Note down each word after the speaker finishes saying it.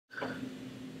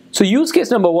So use case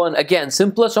number one, again,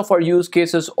 simplest of our use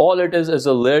cases, all it is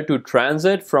a layer 2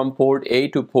 transit from port A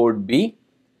to port B.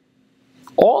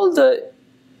 All the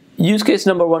use case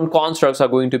number one constructs are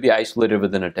going to be isolated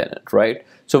within a tenant, right?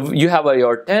 So you have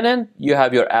your tenant, you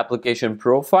have your application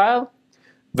profile.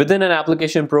 Within an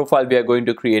application profile, we are going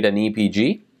to create an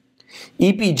EPG.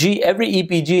 Every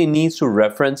EPG needs to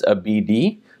reference a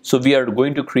BD. So we are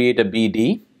going to create a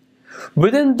BD.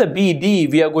 Within the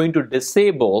BD, we are going to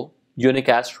disable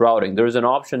unicast routing. There is an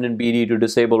option in BD to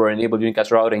disable or enable unicast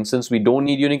routing. Since we don't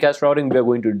need unicast routing, we are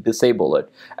going to disable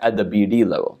it at the BD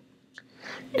level.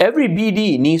 Every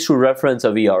BD needs to reference a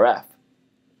VRF.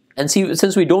 And see,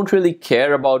 since we don't really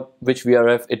care about which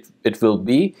VRF it will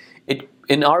be,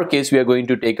 in our case, we are going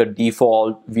to take a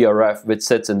default VRF which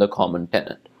sits in the common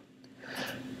tenant.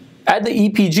 At the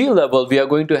EPG level, we are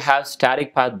going to have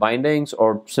static path bindings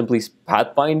or simply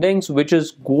path bindings, which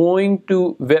is going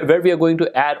to, where we are going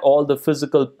to add all the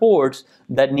physical ports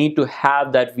that need to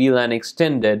have that VLAN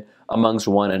extended amongst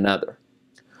one another.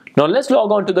 Now let's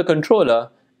log on to the controller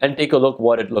and take a look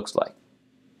what it looks like.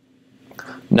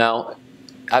 Now,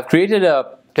 I've created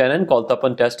a tenant called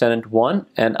Tapan test tenant 1,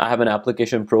 and I have an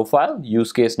application profile,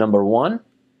 use case number 1.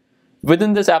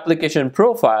 Within this application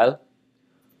profile,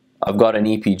 I've got an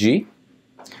EPG,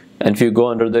 and if you go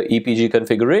under the EPG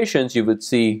configurations, you would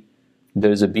see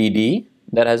there's a BD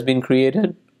that has been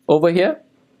created over here.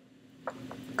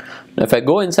 Now if I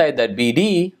go inside that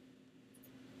BD,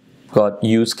 got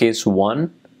use case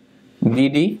 1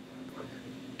 BD,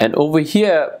 and over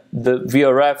here the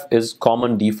VRF is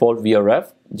common default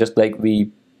VRF, just like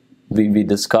we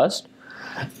discussed.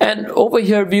 And over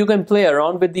here you can play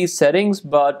around with these settings,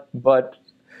 but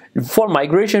for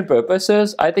migration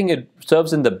purposes, I think it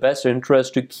serves in the best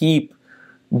interest to keep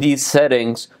these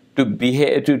settings to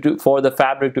behave for the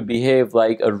fabric to behave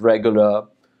like a regular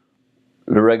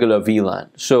VLAN.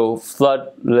 So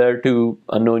flood layer 2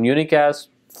 unknown unicast,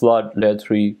 flood layer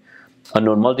 3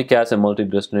 unknown multicast, and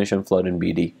multi-destination flood in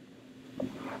BD.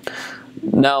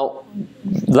 Now,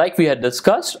 like we had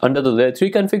discussed, under the layer 3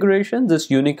 configuration, this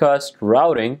unicast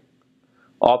routing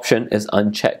option is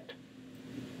unchecked.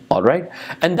 All right,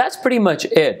 and that's pretty much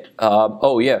it.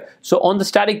 Oh yeah, so on the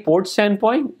static port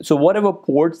standpoint, so whatever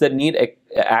ports that need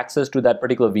access to that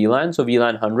particular VLAN, so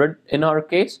VLAN 100 in our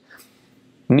case,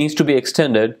 needs to be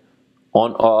extended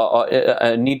on,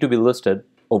 need to be listed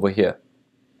over here.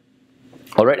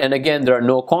 All right, and again, there are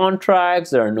no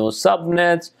contracts, there are no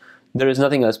subnets, there is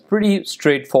nothing else. Pretty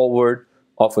straightforward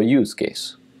of a use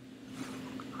case.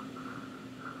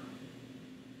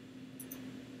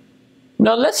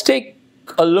 Now let's take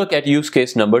a look at use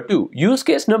case number 2. Use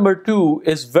case number 2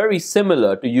 is very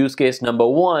similar to use case number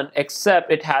 1,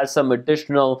 except it has some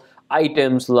additional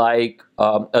items like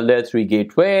a layer 3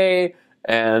 gateway,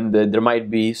 and there might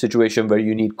be a situation where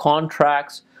you need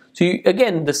contracts. So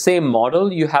again, the same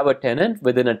model, you have a tenant.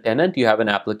 Within a tenant, you have an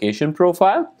application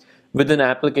profile. Within an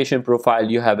application profile,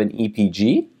 you have an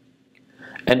EPG.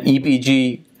 An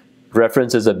EPG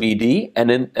references a BD,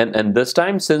 and this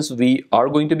time, since we are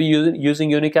going to be using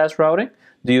unicast routing,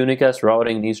 the unicast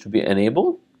routing needs to be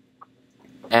enabled,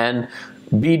 and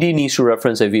BD needs to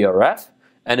reference a VRF.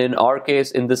 And in our case,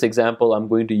 in this example, I'm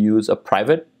going to use a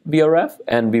private VRF,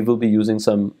 and we will be using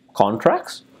some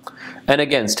contracts. And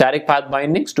again, static path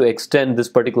bindings to extend this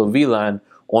particular VLAN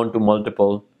onto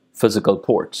multiple physical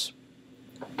ports.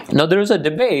 Now there is a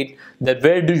debate that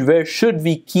where should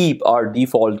we keep our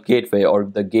default gateway or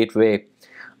the gateway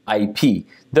IP.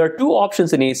 There are two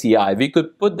options in ACI. We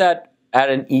could put that at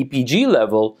an EPG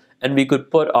level, and we could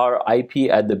put our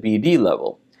IP at the BD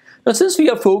level. Now since we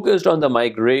are focused on the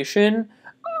migration,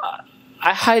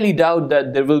 I highly doubt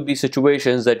that there will be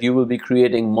situations that you will be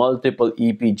creating multiple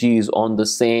EPGs on the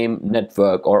same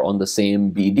network or on the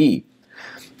same BD.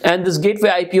 And this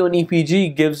gateway IP on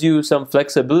EPG gives you some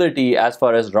flexibility as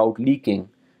far as route leaking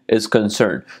is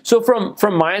concerned. So from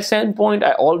my standpoint,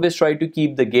 I always try to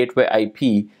keep the gateway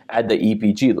IP at the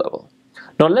EPG level.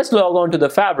 Now let's log on to the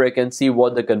fabric and see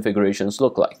what the configurations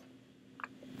look like.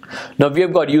 Now we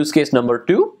have got use case number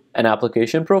 2, an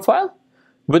application profile.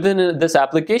 Within this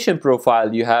application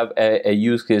profile, you have a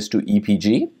use case to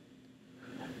EPG.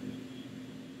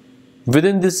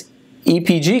 Within this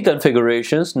EPG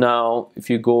configurations, now if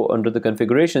you go under the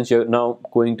configurations, you're now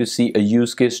going to see a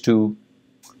use case to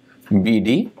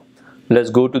BD.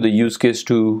 Let's go to the use case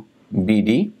to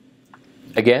BD.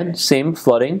 Again, same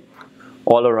flooding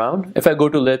all around. If I go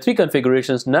to layer 3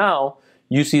 configurations, now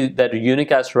you see that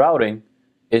unicast routing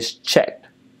is checked.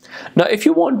 Now if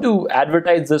you want to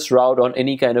advertise this route on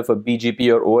any kind of a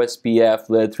BGP or OSPF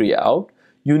layer 3 out,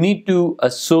 you need to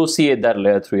associate that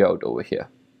layer 3 out over here.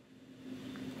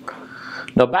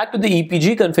 Now back to the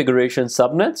EPG configuration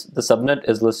subnets. The subnet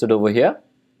is listed over here.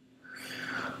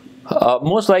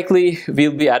 Most likely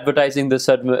we'll be advertising this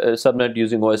subnet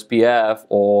using OSPF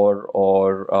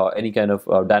or any kind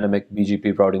of dynamic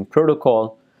BGP routing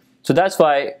protocol. So that's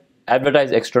why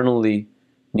advertise externally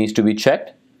needs to be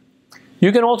checked.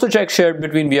 You can also check shared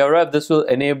between VRF. This will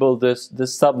enable this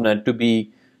subnet to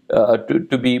be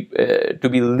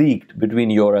leaked between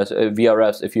your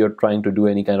VRFs if you're trying to do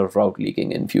any kind of route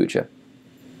leaking in future.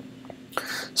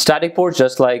 Static ports,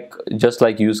 just like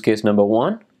use case number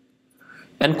 1.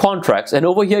 And contracts, and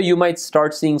over here you might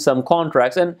start seeing some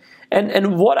contracts, and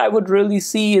what I would really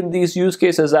see in these use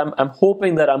cases, I'm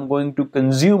hoping that I'm going to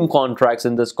consume contracts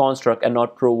in this construct and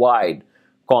not provide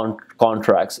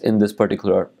contracts in this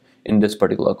particular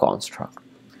construct.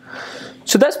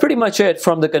 So that's pretty much it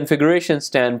from the configuration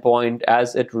standpoint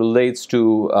as it relates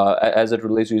to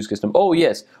use case number. Oh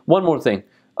yes, one more thing.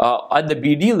 At the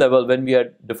BD level, when we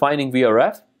are defining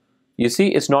VRF, you see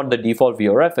it's not the default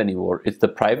VRF anymore, it's the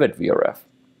private VRF.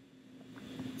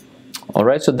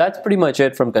 Alright, so that's pretty much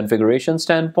it from configuration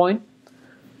standpoint.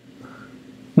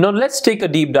 Now let's take a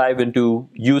deep dive into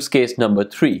use case number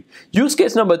 3. Use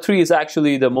case number 3 is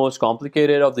actually the most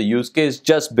complicated of the use case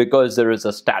just because there is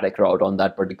a static route on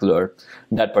that particular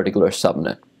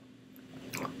subnet.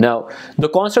 Now the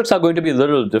constructs are going to be a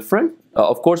little different.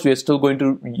 Of course, we are still going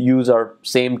to use our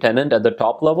same tenant at the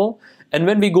top level. And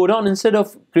when we go down, instead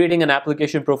of creating an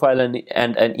application profile and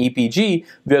an EPG,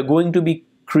 we are going to be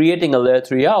creating a layer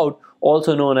 3 out,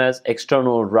 also known as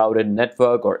external routed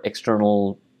network or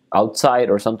external outside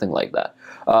or something like that,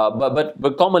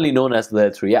 but commonly known as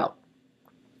layer 3 out.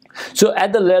 So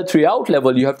at the layer 3 out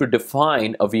level, you have to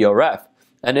define a VRF.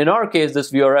 And in our case,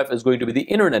 this VRF is going to be the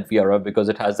internet VRF because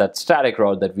it has that static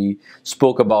route that we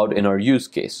spoke about in our use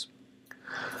case.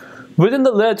 Within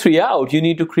the layer 3 out, you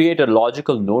need to create a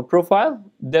logical node profile.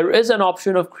 There is an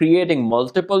option of creating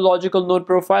multiple logical node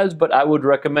profiles, but I would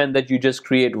recommend that you just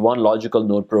create one logical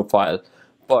node profile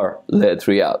per layer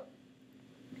 3 out.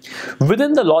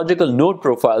 Within the logical node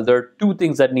profile, there are two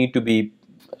things that need to be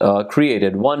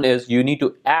created. One is you need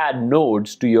to add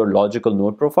nodes to your logical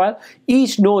node profile.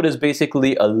 Each node is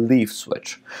basically a leaf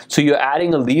switch. So you're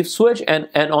adding a leaf switch, and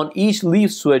on each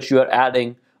leaf switch, you're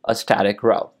adding a static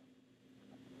route.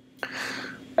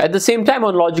 At the same time,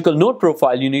 on logical node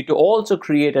profile, you need to also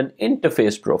create an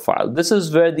interface profile. This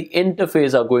is where the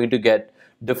interface are going to get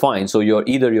defined. So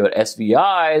either your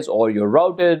SVIs or your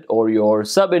routed or your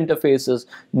sub interfaces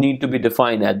need to be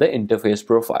defined at the interface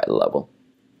profile level.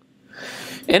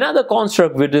 Another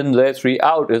construct within layer 3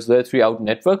 out is layer 3 out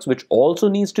networks, which also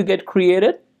needs to get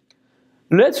created.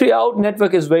 Layer 3 out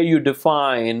network is where you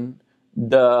define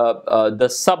the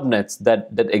subnets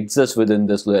that exist within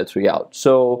this layer 3 out.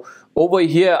 So over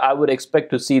here, I would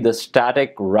expect to see the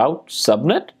static route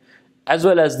subnet as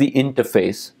well as the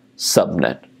interface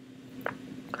subnet.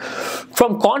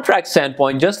 From contract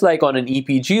standpoint, just like on an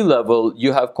EPG level,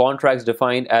 you have contracts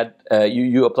defined at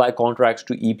you apply contracts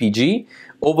to EPG.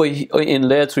 Over in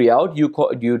layer 3 out,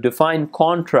 you define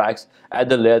contracts at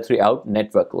the layer 3 out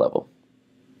network level.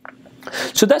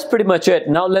 So that's pretty much it.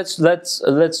 Now let's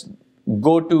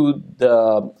go to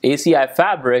the ACI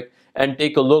fabric and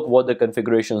take a look what the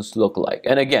configurations look like.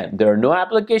 And again, there are no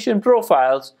application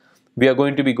profiles. We are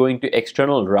going to be going to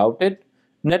external routed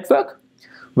network.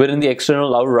 Within the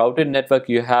external routed network,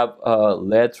 you have a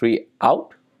layer 3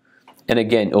 out. And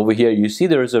again, over here, you see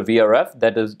there is a VRF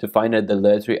that is defined at the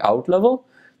layer 3 out level.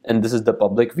 And this is the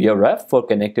public VRF for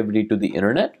connectivity to the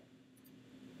internet.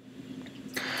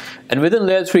 And within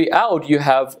layer 3 out, you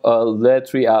have a layer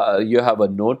 3, you have a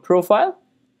node profile.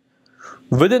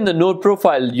 Within the node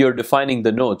profile, you're defining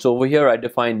the nodes. So over here, I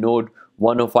define node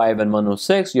 105 and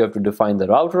 106. You have to define the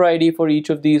router ID for each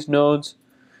of these nodes,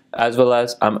 as well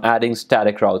as I'm adding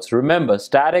static routes. Remember,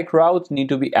 static routes need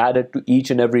to be added to each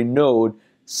and every node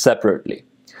separately.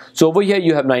 So over here,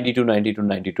 you have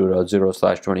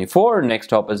 92.92.92.0/24.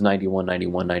 Next hop is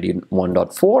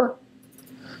 91.91.91.4.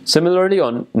 Similarly,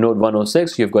 on node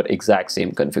 106, you've got exact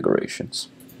same configurations.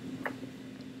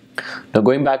 Now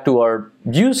going back to our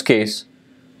use case,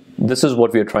 this is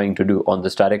what we are trying to do on the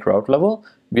static route level.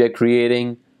 We are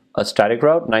creating a static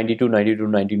route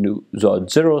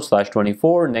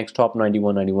 92.92.92.0/24. Next hop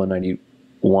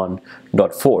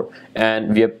 91.91.91.4.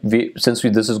 And since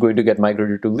this is going to get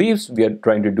migrated to leaves, we are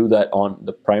trying to do that on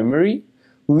the primary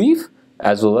leaf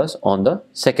as well as on the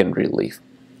secondary leaf.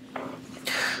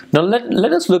 Now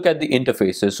let us look at the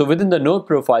interfaces. So within the node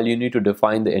profile, you need to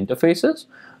define the interfaces.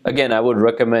 Again, I would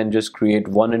recommend just create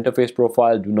one interface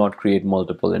profile. Do not create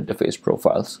multiple interface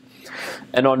profiles.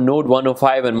 And on node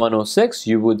 105 and 106,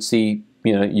 you would see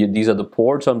these are the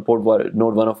ports on node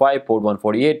 105, port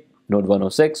 148, node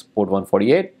 106, port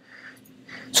 148.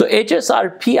 So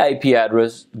HSRP IP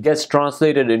address gets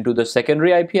translated into the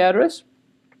secondary IP address,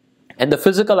 and the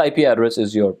physical IP address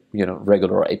is your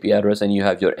regular IP address, and you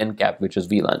have your NCAP, which is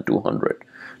VLAN 200.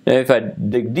 Now if I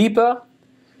dig deeper,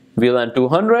 VLAN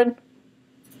 200,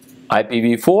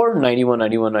 IPv4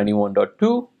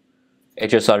 91.91.91.2,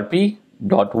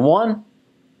 HSRP.1,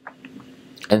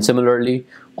 and similarly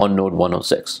on node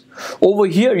 106. Over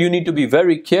here, you need to be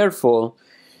very careful.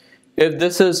 If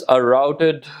this is a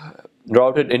routed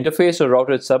interface or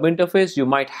routed subinterface, you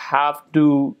might have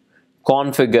to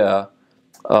configure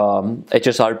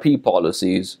HSRP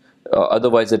policies.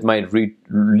 Otherwise, it might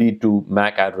lead to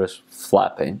MAC address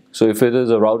flapping. So if it is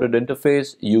a routed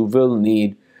interface, you will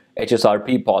need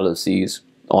HSRP policies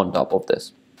on top of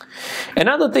this.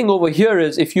 Another thing over here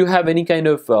is if you have any kind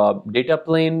of data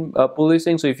plane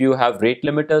policing, so if you have rate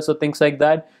limiters or things like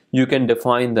that, you can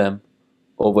define them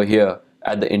over here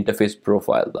at the interface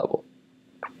profile level.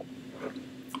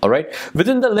 All right.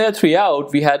 Within the layer 3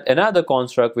 out, we had another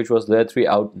construct which was layer 3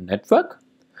 out network.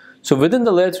 So within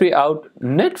the layer 3 out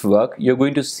network, you're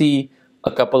going to see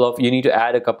you need to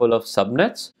add a couple of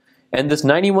subnets, and this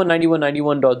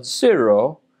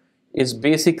 91.91.91.0 is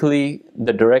basically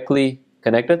the directly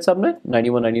connected subnet,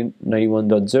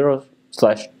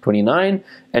 91.91.0/29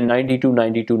 and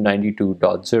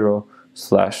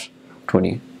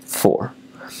 92.92.92.0/24.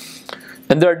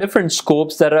 And there are different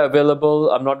scopes that are available.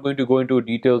 I'm not going to go into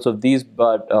details of these,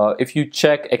 but if you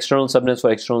check external subnets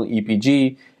for external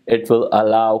EPG, it will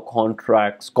allow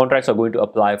contracts. Contracts are going to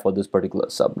apply for this particular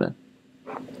subnet.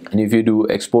 And if you do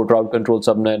export route control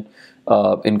subnet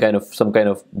in some kind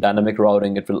of dynamic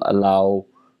routing, it will allow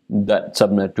that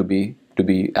subnet to be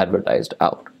advertised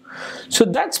out. So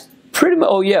that's pretty much.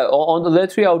 Oh yeah, on the layer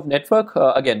 3 out network,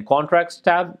 again, contracts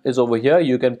tab is over here.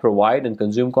 You can provide and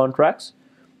consume contracts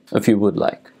if you would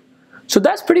like. So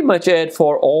that's pretty much it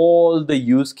for all the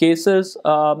use cases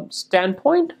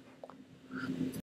standpoint.